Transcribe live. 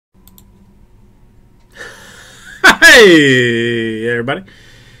Hey, everybody.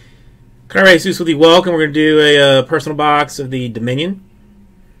 Car Race with you. Welcome. We're going to do a personal box of the Dominion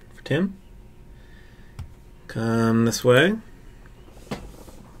for Tim. Come this way.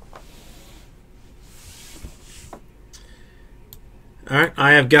 Alright,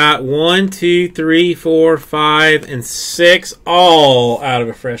 I have got 1, 2, 3, 4, 5, and 6 all out of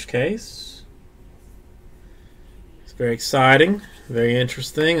a fresh case. It's very exciting, very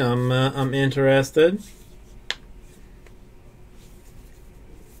interesting. I'm interested.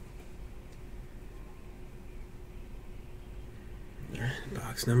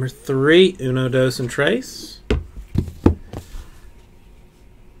 Box number 3, Uno, Dos, and Trace.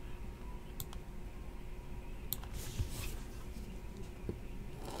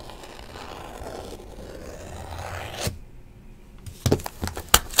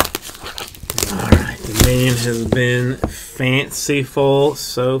 Alright, Dominion has been fanciful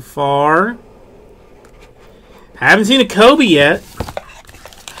so far. Haven't seen a Kobe yet.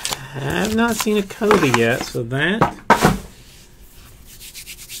 Have not seen a Kobe yet, so that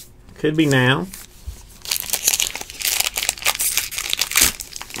could be now.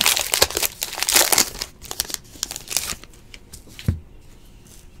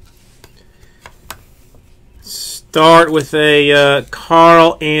 Start with a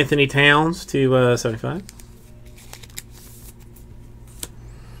Carl Anthony Towns to 75.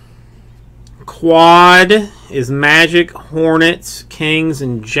 Quad is Magic, Hornets, Kings,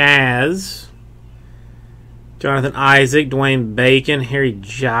 and Jazz. Jonathan Isaac, Dwayne Bacon, Harry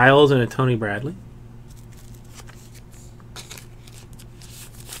Giles, and a Tony Bradley.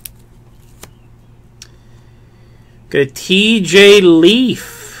 Got a TJ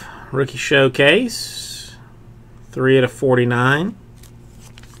Leaf rookie showcase, 3/49.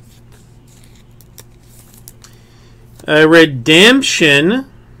 A redemption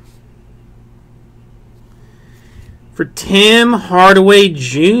for Tim Hardaway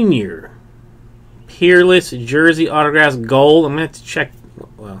Jr. Peerless jersey autographs gold. I'm going to have to check.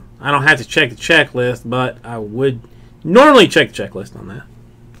 Well, I don't have to check the checklist, but I would normally check the checklist on that.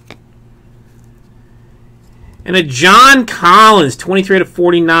 And a John Collins,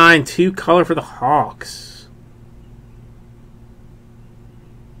 23/49, 2-color for the Hawks.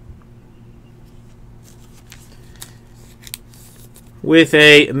 With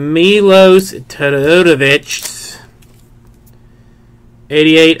a Milos Teodorovic,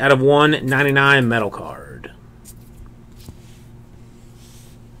 88/199 metal card.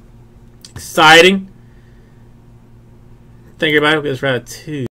 Exciting. Thinking about it, because we're at 2.